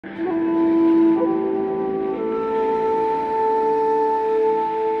The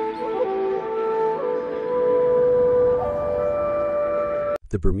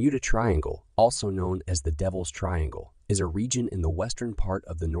Bermuda Triangle, also known as the Devil's Triangle, is a region in the western part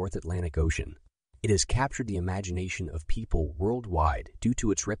of the North Atlantic Ocean. It has captured the imagination of people worldwide due to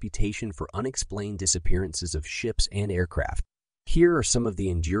its reputation for unexplained disappearances of ships and aircraft. Here are some of the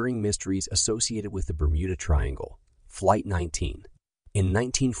enduring mysteries associated with the Bermuda Triangle. Flight 19. In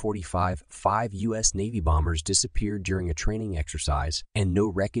 1945, 5 U.S. Navy bombers disappeared during a training exercise, and no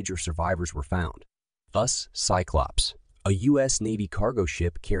wreckage or survivors were found. Cyclops. A U.S. Navy cargo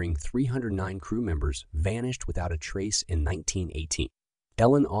ship carrying 309 crew members vanished without a trace in 1918.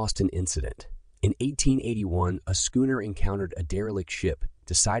 Ellen Austin Incident. In 1881, a schooner encountered a derelict ship,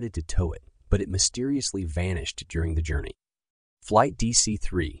 decided to tow it, but it mysteriously vanished during the journey. Flight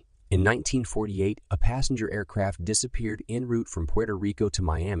DC-3. In 1948, a passenger aircraft disappeared en route from Puerto Rico to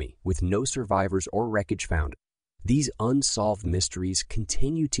Miami with no survivors or wreckage found. These unsolved mysteries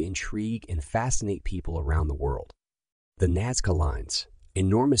continue to intrigue and fascinate people around the world. The Nazca Lines,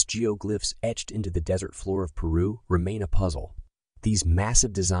 enormous geoglyphs etched into the desert floor of Peru, remain a puzzle. These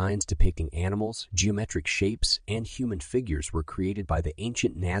massive designs depicting animals, geometric shapes, and human figures were created by the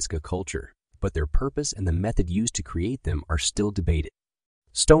ancient Nazca culture, but their purpose and the method used to create them are still debated.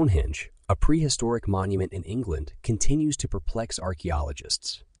 Stonehenge, a prehistoric monument in England, continues to perplex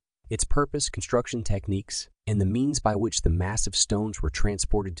archaeologists. Its purpose, construction techniques, and the means by which the massive stones were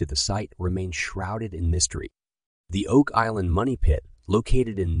transported to the site remain shrouded in mystery. The Oak Island Money Pit,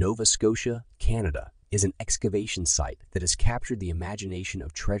 located in Nova Scotia, Canada, is an excavation site that has captured the imagination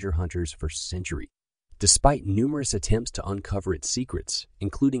of treasure hunters for centuries. Despite numerous attempts to uncover its secrets,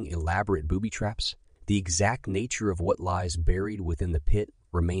 including elaborate booby traps, the exact nature of what lies buried within the pit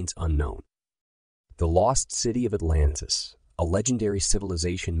remains unknown. The Lost City of Atlantis, a legendary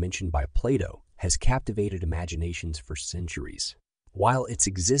civilization mentioned by Plato, has captivated imaginations for centuries. While its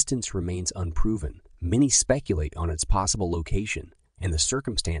existence remains unproven, many speculate on its possible location and the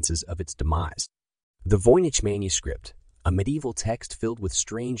circumstances of its demise. The Voynich manuscript, a medieval text filled with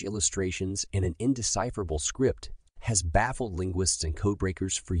strange illustrations and an indecipherable script, has baffled linguists and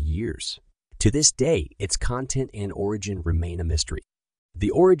codebreakers for years. To this day, its content and origin remain a mystery. The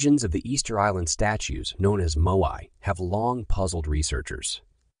origins of the Easter Island statues, known as moai, have long puzzled researchers.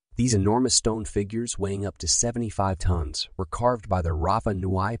 These enormous stone figures, weighing up to 75 tons, were carved by the Rapa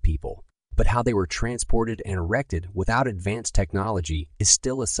Nui people, but how they were transported and erected without advanced technology is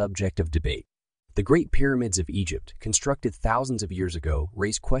still a subject of debate. The Great Pyramids of Egypt, constructed thousands of years ago,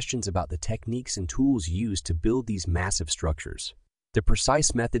 raise questions about the techniques and tools used to build these massive structures. The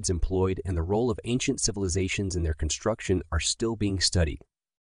precise methods employed and the role of ancient civilizations in their construction are still being studied.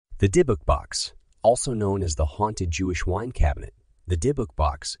 The Dybbuk box, also known as the haunted Jewish wine cabinet. The Dybbuk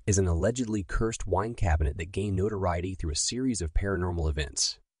box is an allegedly cursed wine cabinet that gained notoriety through a series of paranormal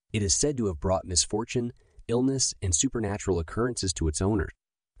events. It is said to have brought misfortune, illness, and supernatural occurrences to its owner.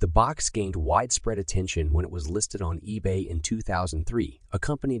 The box gained widespread attention when it was listed on eBay in 2003,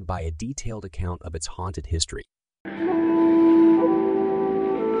 accompanied by a detailed account of its haunted history.